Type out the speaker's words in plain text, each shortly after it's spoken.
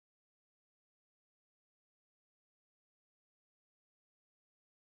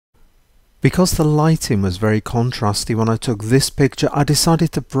Because the lighting was very contrasty when I took this picture, I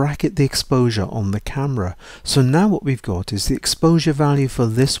decided to bracket the exposure on the camera. So now what we've got is the exposure value for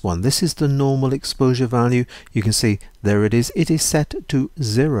this one. This is the normal exposure value. You can see there it is. It is set to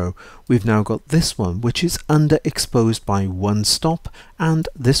 0. We've now got this one which is underexposed by 1 stop, and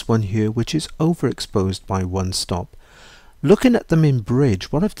this one here which is overexposed by 1 stop. Looking at them in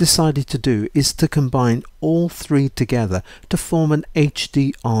bridge, what I've decided to do is to combine all three together to form an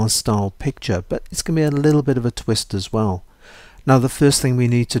HDR style picture, but it's going to be a little bit of a twist as well. Now the first thing we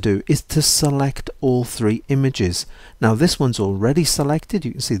need to do is to select all three images. Now this one's already selected,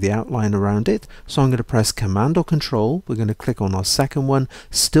 you can see the outline around it, so I'm going to press Command or Control. We're going to click on our second one,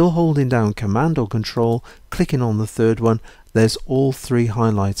 still holding down Command or Control, clicking on the third one. There's all three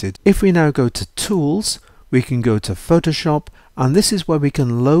highlighted. If we now go to Tools, we can go to Photoshop, and this is where we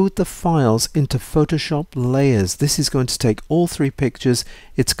can load the files into Photoshop layers. This is going to take all three pictures,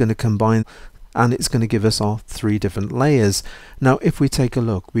 it's going to combine, and it's going to give us our three different layers. Now if we take a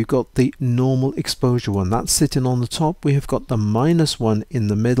look, we've got the normal exposure one, that's sitting on the top. We have got the -1 in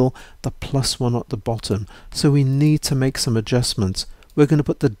the middle, the +1 at the bottom. So we need to make some adjustments. We're going to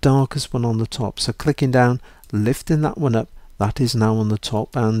put the darkest one on the top, so clicking down, lifting that one up, that is now on the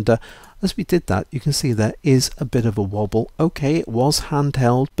top, and as we did that, you can see there is a bit of a wobble. Okay, it was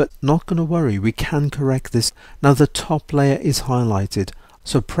handheld, but not going to worry, we can correct this. Now the top layer is highlighted,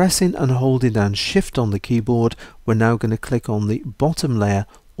 so pressing and holding down Shift on the keyboard, we're now going to click on the bottom layer.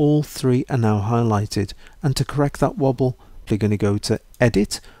 All three are now highlighted, and to correct that wobble, we're going to go to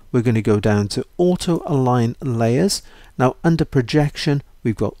Edit. We're going to go down to Auto Align Layers. Now under Projection,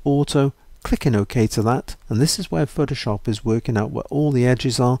 we've got Auto. Clicking OK to that, and this is where Photoshop is working out where all the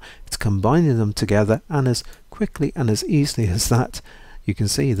edges are. It's combining them together, and as quickly and as easily as that, you can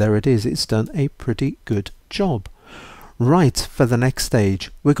see there it is. It's done a pretty good job. Right, for the next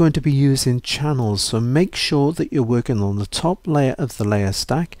stage, we're going to be using channels, so make sure that you're working on the top layer of the layer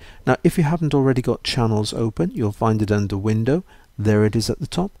stack. Now if you haven't already got channels open, you'll find it under Window. There it is at the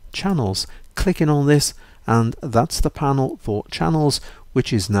top, Channels. Clicking on this, and that's the panel for channels,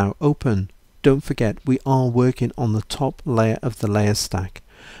 which is now open. Don't forget, we are working on the top layer of the layer stack.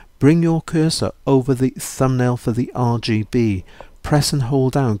 Bring your cursor over the thumbnail for the RGB. Press and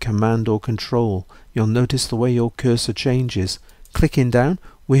hold down Command or Control. You'll notice the way your cursor changes. Clicking down,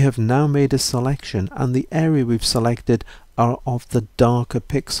 we have now made a selection, and the area we've selected are of the darker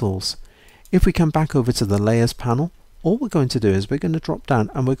pixels. If we come back over to the Layers panel, all we're going to do is we're going to drop down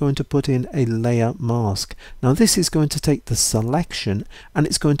and we're going to put in a layer mask. Now this is going to take the selection and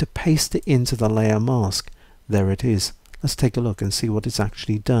it's going to paste it into the layer mask. There it is. Let's take a look and see what it's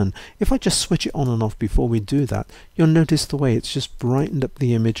actually done. If I just switch it on and off before we do that, you'll notice the way it's just brightened up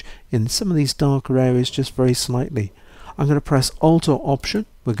the image in some of these darker areas just very slightly. I'm going to press Alt or Option,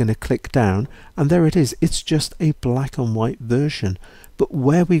 we're going to click down, and there it is. It's just a black and white version. But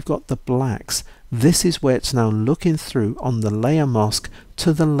where we've got the blacks, this is where it's now looking through on the layer mask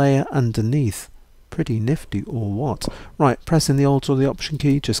to the layer underneath. Pretty nifty, or what? Right, pressing the Alt or the Option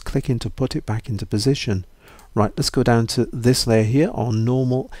key, just clicking to put it back into position. Right, let's go down to this layer here, our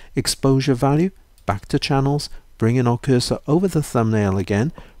normal exposure value, back to channels, bringing our cursor over the thumbnail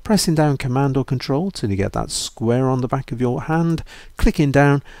again, pressing down Command or Control till you get that square on the back of your hand, clicking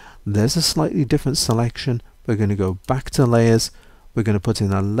down, there's a slightly different selection. We're going to go back to layers, we're going to put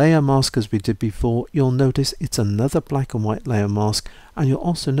in a layer mask as we did before. You'll notice it's another black and white layer mask, and you'll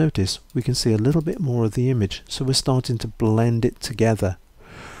also notice we can see a little bit more of the image, so we're starting to blend it together.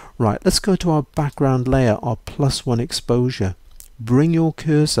 Right, let's go to our background layer, our +1 exposure. Bring your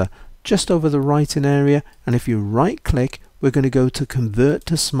cursor just over the writing area, and if you right click, we're going to go to Convert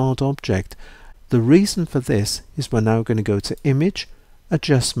to Smart Object. The reason for this is we're now going to go to Image,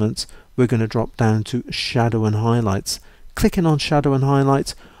 Adjustments, we're going to drop down to Shadow and Highlights. Clicking on Shadow and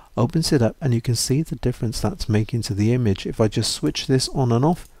Highlights opens it up, and you can see the difference that's making to the image. If I just switch this on and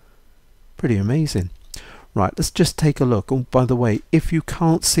off, pretty amazing. Right, let's just take a look. Oh, by the way, if you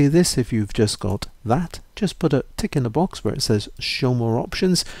can't see this, if you've just got that, just put a tick in the box where it says Show More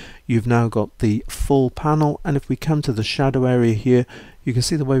Options. You've now got the full panel, and if we come to the shadow area here, you can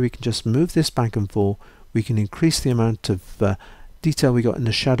see the way we can just move this back and forth. We can increase the amount of detail we got in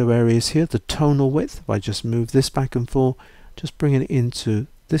the shadow areas here, the tonal width. If I just move this back and forth, just bringing it into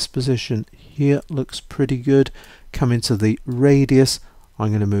this position here, looks pretty good. Come into the radius, I'm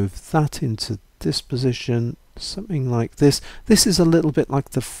going to move that into this position, something like this. This is a little bit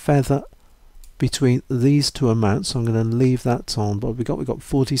like the feather between these two amounts, so I'm going to leave that on. But we got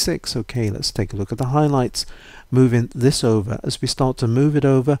 46. Okay, let's take a look at the highlights. Moving this over, as we start to move it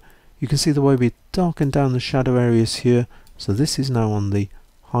over, you can see the way we darken down the shadow areas here. So this is now on the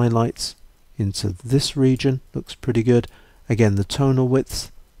highlights. into this region, looks pretty good. Again, the tonal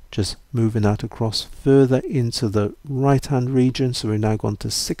width, just moving that across further into the right hand region, so we're now gone to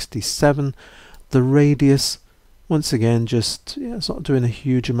 67. The radius, once again, just it's not doing a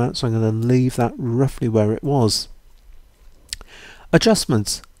huge amount, so I'm going to leave that roughly where it was.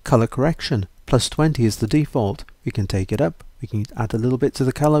 Adjustments, color correction, +20 is the default. We can take it up, we can add a little bit to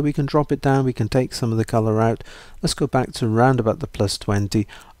the color, we can drop it down, we can take some of the color out. Let's go back to around about the +20.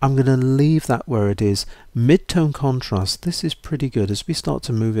 I'm going to leave that where it is. Mid-tone contrast, this is pretty good. As we start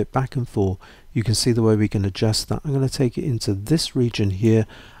to move it back and forth, you can see the way we can adjust that. I'm going to take it into this region here,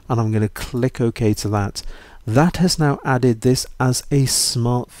 and I'm going to click OK to that. That has now added this as a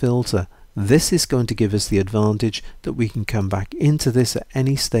smart filter. This is going to give us the advantage that we can come back into this at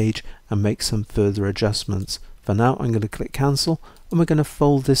any stage and make some further adjustments. For now, I'm going to click cancel, and we're going to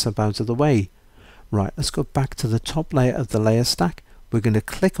fold this up out of the way. Right, let's go back to the top layer of the layer stack. We're going to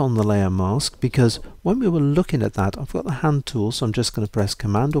click on the layer mask, because when we were looking at that, I've got the hand tool, so I'm just going to press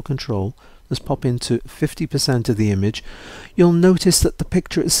Command or Control. Let's pop into 50% of the image. You'll notice that the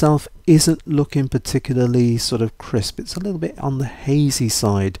picture itself isn't looking particularly sort of crisp. It's a little bit on the hazy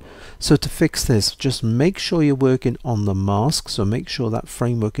side. So to fix this, just make sure you're working on the mask. So make sure that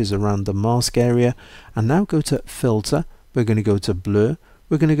framework is around the mask area. And now go to Filter. We're going to go to Blur.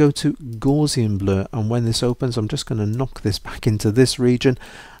 We're going to go to Gaussian Blur. And when this opens, I'm just going to knock this back into this region.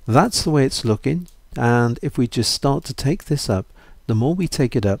 That's the way it's looking. And if we just start to take this up, the more we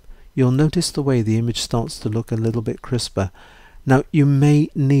take it up, you'll notice the way the image starts to look a little bit crisper. Now you may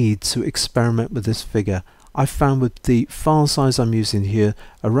need to experiment with this figure. I found with the file size I'm using here,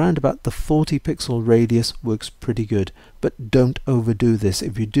 around about the 40 pixel radius works pretty good, but don't overdo this.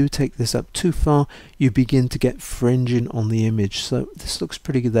 If you do take this up too far, you begin to get fringing on the image. So this looks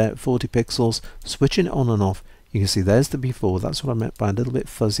pretty good there at 40 pixels. Switching it on and off, you can see there's the before. That's what I meant by a little bit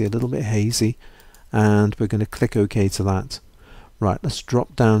fuzzy, a little bit hazy, and we're going to click OK to that. Right, let's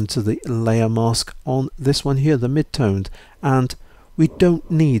drop down to the layer mask on this one here, the mid-toned, and we don't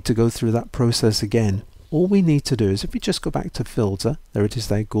need to go through that process again. All we need to do is, if we just go back to filter, there it is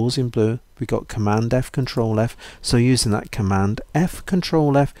there, Gaussian blur, we got Command F, Control F, so using that Command F,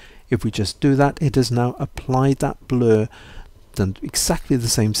 Control F, if we just do that, it has now applied that blur, done exactly the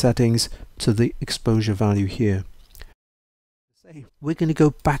same settings to the exposure value here. We're going to go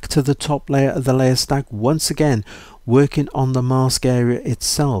back to the top layer of the layer stack once again, working on the mask area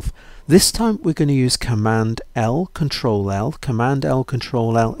itself. This time we're going to use Command L, Control L. Command L,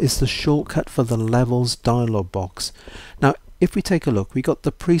 Control L is the shortcut for the levels dialog box. Now if we take a look, we got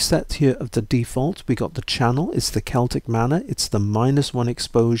the preset here of the default, we got the channel, it's the Celtic Manor, it's the -1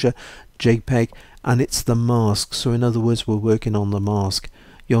 exposure, JPEG, and it's the mask. So in other words, we're working on the mask.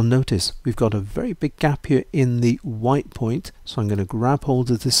 You'll notice we've got a very big gap here in the white point, so I'm going to grab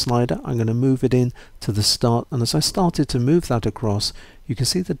hold of this slider, I'm going to move it in to the start, and as I started to move that across, you can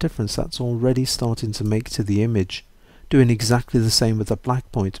see the difference that's already starting to make to the image. Doing exactly the same with the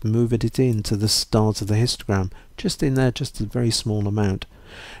black point, moving it in to the start of the histogram, just in there, just a very small amount.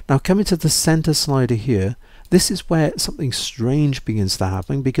 Now coming to the center slider here, this is where something strange begins to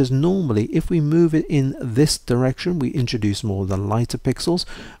happen, because normally if we move it in this direction, we introduce more of the lighter pixels.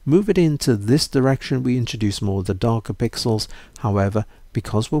 Move it into this direction, we introduce more of the darker pixels. However,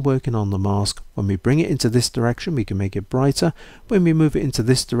 because we're working on the mask, when we bring it into this direction, we can make it brighter. When we move it into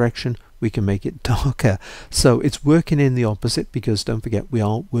this direction, we can make it darker. So it's working in the opposite, because don't forget, we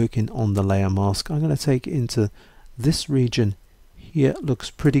are working on the layer mask. I'm going to take it into this region here, looks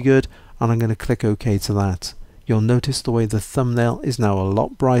pretty good, and I'm going to click OK to that. You'll notice the way the thumbnail is now a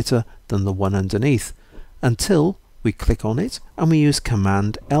lot brighter than the one underneath, until we click on it and we use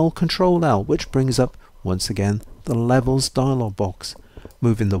Command L, Control L, which brings up once again the levels dialog box.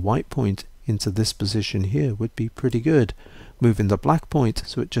 Moving the white point into this position here would be pretty good. Moving the black point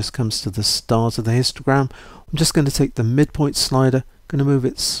so it just comes to the start of the histogram. I'm just going to take the midpoint slider, going to move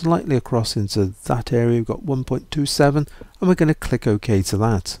it slightly across into that area. We've got 1.27 and we're going to click OK to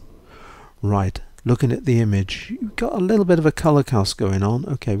that. Right. Looking at the image, you've got a little bit of a color cast going on.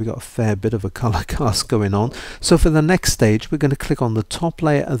 Okay, we've got a fair bit of a color cast going on. So for the next stage, we're going to click on the top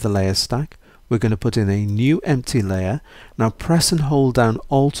layer of the layer stack. We're going to put in a new empty layer. Now press and hold down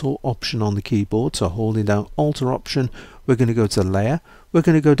Alt or Option on the keyboard. So holding down Alt or Option, we're going to go to Layer. We're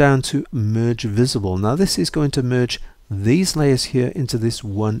going to go down to Merge Visible. Now this is going to merge these layers here into this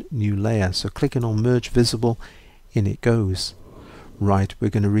one new layer. So clicking on Merge Visible, in it goes. Right, we're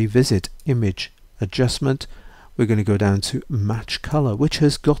going to revisit Image, Adjustment. We're going to go down to Match Color, which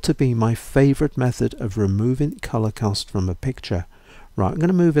has got to be my favorite method of removing color cast from a picture. Right, I'm going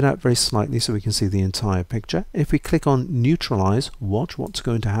to move it out very slightly so we can see the entire picture. If we click on Neutralize, watch what's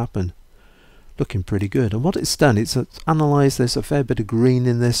going to happen. looking pretty good. And what it's done, it's analysed, there's a fair bit of green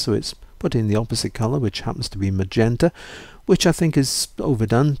in this, so it's put in the opposite colour, which happens to be magenta, which I think is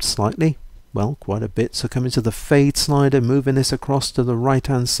overdone slightly, well, quite a bit. So coming to the fade slider, moving this across to the right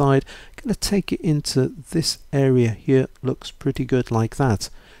hand side, going to take it into this area here, looks pretty good like that.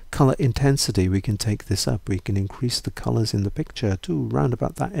 Colour intensity, we can take this up, we can increase the colours in the picture to round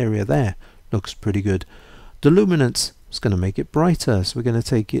about that area there, looks pretty good. The luminance is going to make it brighter, so we're going to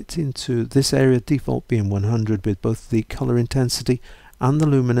take it into this area, default being 100 with both the colour intensity and the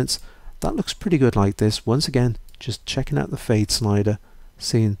luminance. That looks pretty good like this. Once again, just checking out the fade slider,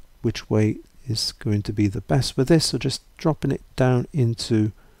 seeing which way is going to be the best with this, so just dropping it down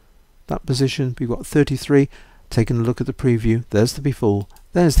into that position. We've got 33, taking a look at the preview, there's the before,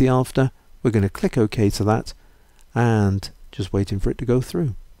 there's the after. We're going to click OK to that and just waiting for it to go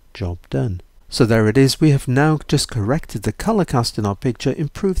through. Job done. So there it is. We have now just corrected the color cast in our picture,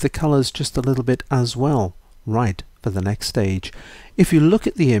 improved the colors just a little bit as well. Right, for the next stage. If you look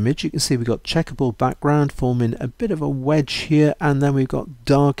at the image, you can see we've got checkerboard background forming a bit of a wedge here, and then we've got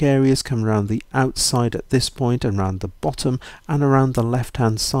dark areas coming around the outside at this point, and around the bottom and around the left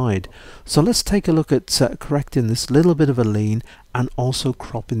hand side. So let's take a look at correcting this little bit of a lean and also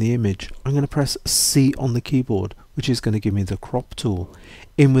cropping the image. I'm going to press C on the keyboard, which is going to give me the crop tool.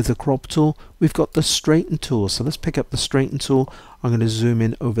 In with the crop tool, we've got the straighten tool. So let's pick up the straighten tool. I'm going to zoom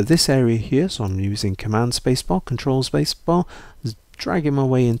in over this area here. So I'm using command spacebar, control spacebar, dragging my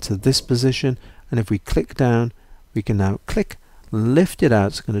way into this position. And if we click down, we can now click, lift it out.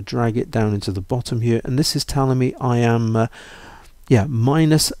 It's going to drag it down into the bottom here. And this is telling me I am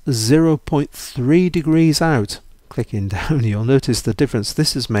minus 0.3 degrees out. Clicking down, you'll notice the difference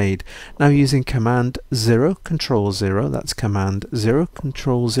this has made. Now using command 0, control 0, that's command 0,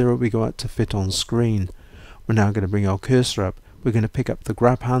 control 0, we go out to fit on screen. We're now going to bring our cursor up. We're going to pick up the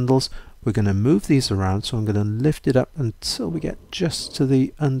grab handles. We're going to move these around, so I'm going to lift it up until we get just to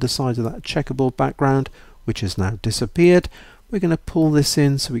the underside of that checkerboard background, which has now disappeared. We're going to pull this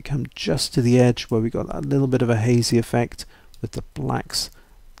in so we come just to the edge where we got that little bit of a hazy effect with the blacks,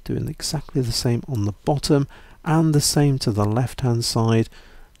 doing exactly the same on the bottom and the same to the left hand side.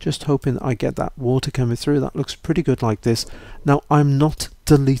 Just hoping that I get that water coming through. That looks pretty good like this. Now I'm not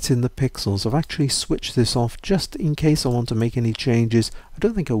deleting the pixels. I've actually switched this off just in case I want to make any changes. I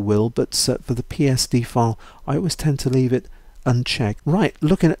don't think I will, but for the PSD file I always tend to leave it unchecked. Right,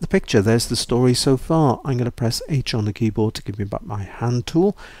 looking at the picture, there's the story so far. I'm going to press H on the keyboard to give me back my hand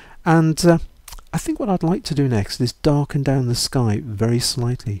tool, and I think what I'd like to do next is darken down the sky very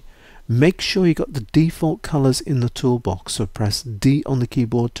slightly. Make sure you got the default colors in the toolbox, so press D on the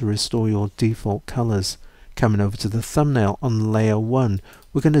keyboard to restore your default colors. Coming over to the thumbnail on layer 1,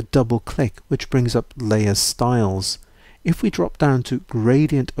 we're going to double click, which brings up layer styles. If we drop down to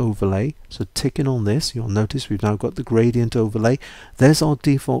gradient overlay, so ticking on this, you'll notice we've now got the gradient overlay. There's our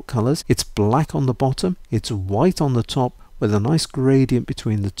default colors. It's black on the bottom, it's white on the top with a nice gradient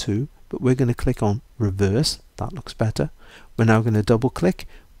between the two, but we're going to click on reverse. That looks better. We're now going to double click,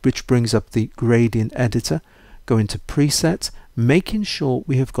 which brings up the gradient editor. Go into presets, making sure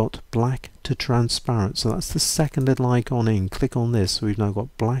we have got black to transparent. So that's the second little icon in. Click on this. So we've now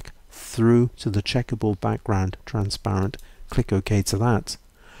got black through to the checkerboard background, transparent. Click OK to that.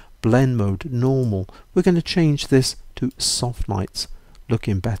 Blend mode, normal. We're going to change this to soft lights,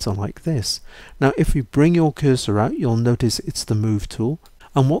 looking better like this. Now if we bring your cursor out, you'll notice it's the move tool.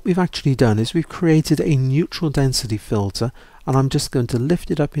 And what we've actually done is we've created a neutral density filter, and I'm just going to lift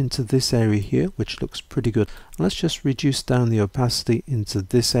it up into this area here, which looks pretty good. And let's just reduce down the opacity into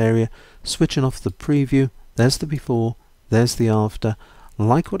this area, switching off the preview. There's the before, there's the after.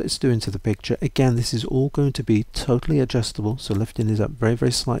 Like what it's doing to the picture. Again, this is all going to be totally adjustable, so lifting it up very,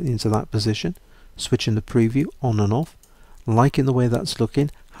 very slightly into that position, switching the preview on and off. Liking the way that's looking.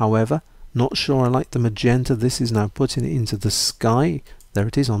 However, not sure I like the magenta. This is now putting it into the sky. There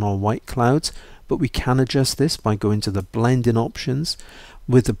it is on our white clouds, but we can adjust this by going to the blending options.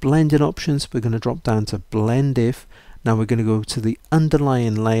 With the blending options, we're going to drop down to blend if. Now we're going to go to the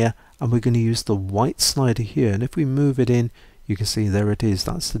underlying layer, and we're going to use the white slider here, and if we move it in, you can see there it is.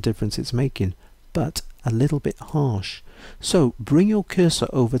 That's the difference it's making, but a little bit harsh. So bring your cursor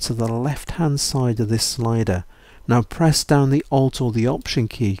over to the left hand side of this slider. Now press down the Alt or the Option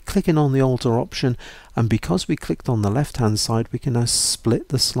key, clicking on the Alt or Option, and because we clicked on the left hand side, we can now split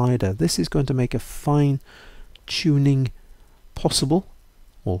the slider. This is going to make a fine tuning possible,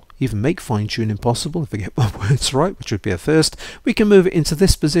 or even make fine tuning possible if I get my words right, which would be a first. We can move it into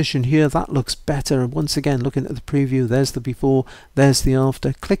this position here. That looks better. And once again, looking at the preview, there's the before, there's the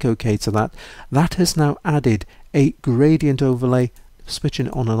after. Click OK to that. That has now added a gradient overlay, switching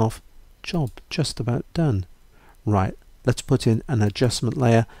it on and off Job just about done. Right, let's put in an adjustment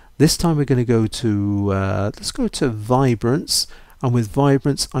layer. This time we're going to go to let's go to vibrance, and with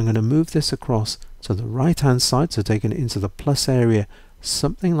vibrance I'm going to move this across to the right hand side, so taking it into the plus area.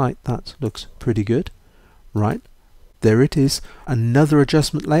 Something like that looks pretty good. Right, there it is. Another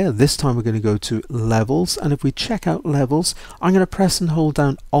adjustment layer. This time we're going to go to levels, and if we check out levels, I'm going to press and hold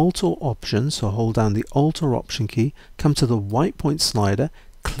down Alt or Option, so hold down the Alt or Option key, come to the white point slider,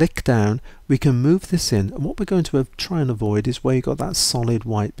 click down. We can move this in, and what we're going to try and avoid is where you got that solid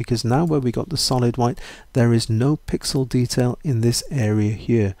white, because now where we got the solid white there is no pixel detail in this area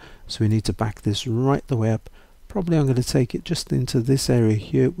here, so we need to back this right the way up. Probably I'm going to take it just into this area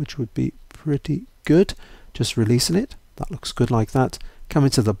here, which would be pretty good. Just releasing it, that looks good like that. Coming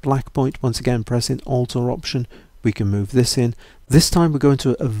to the black point, once again pressing Alt or Option, we can move this in. This time we're going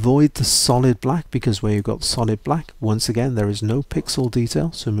to avoid the solid black, because where you've got solid black, once again there is no pixel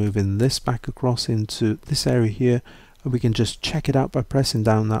detail, so moving this back across into this area here, and we can just check it out by pressing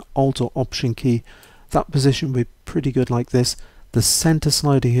down that Alt or Option key. That position will be pretty good like this. The center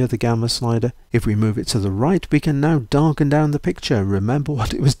slider here, the gamma slider, if we move it to the right, we can now darken down the picture. Remember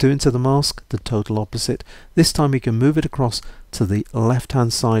what it was doing to the mask? The total opposite. This time we can move it across to the left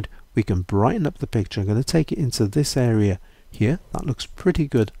hand side. We can brighten up the picture. I'm going to take it into this area here. That looks pretty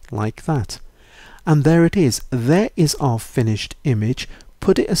good like that. And there it is. There is our finished image.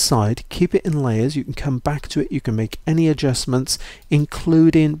 Put it aside, keep it in layers. You can come back to it, you can make any adjustments,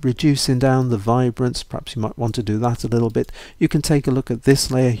 including reducing down the vibrance. Perhaps you might want to do that a little bit. You can take a look at this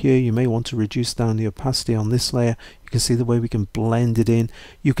layer here. You may want to reduce down the opacity on this layer. You can see the way we can blend it in.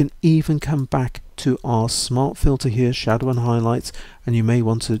 You can even come back to our smart filter here, shadow and highlights, and you may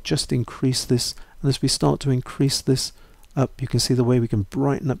want to just increase this. And as we start to increase this up, you can see the way we can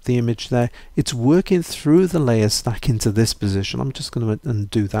brighten up the image there. It's working through the layer stack into this position. I'm just going to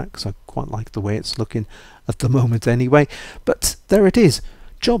undo that because I quite like the way it's looking at the moment anyway. But there it is,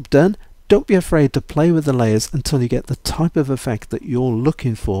 job done. Don't be afraid to play with the layers until you get the type of effect that you're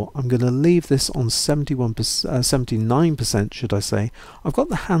looking for. I'm going to leave this on 79% should I say. I've got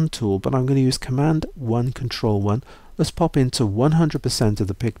the hand tool, but I'm going to use Command 1 Control 1. Let's pop into 100% of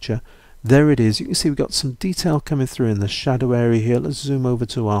the picture. There it is. You can see we've got some detail coming through in the shadow area here. Let's zoom over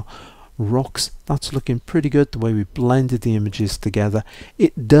to our rocks. That's looking pretty good, the way we blended the images together.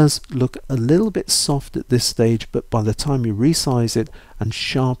 It does look a little bit soft at this stage, but by the time you resize it and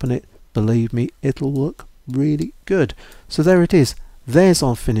sharpen it, believe me, it'll look really good. So there it is. There's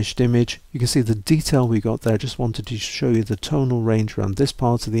our finished image. You can see the detail we got there. Just wanted to show you the tonal range around this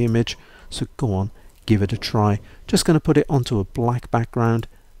part of the image. So go on, give it a try. Just going to put it onto a black background.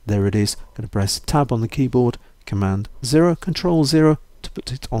 There it is. Going to press Tab on the keyboard, Command 0, Control 0 to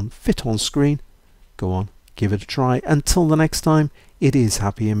put it on fit on screen. Go on, give it a try. Until the next time, it is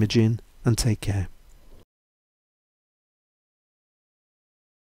happy imaging, and take care.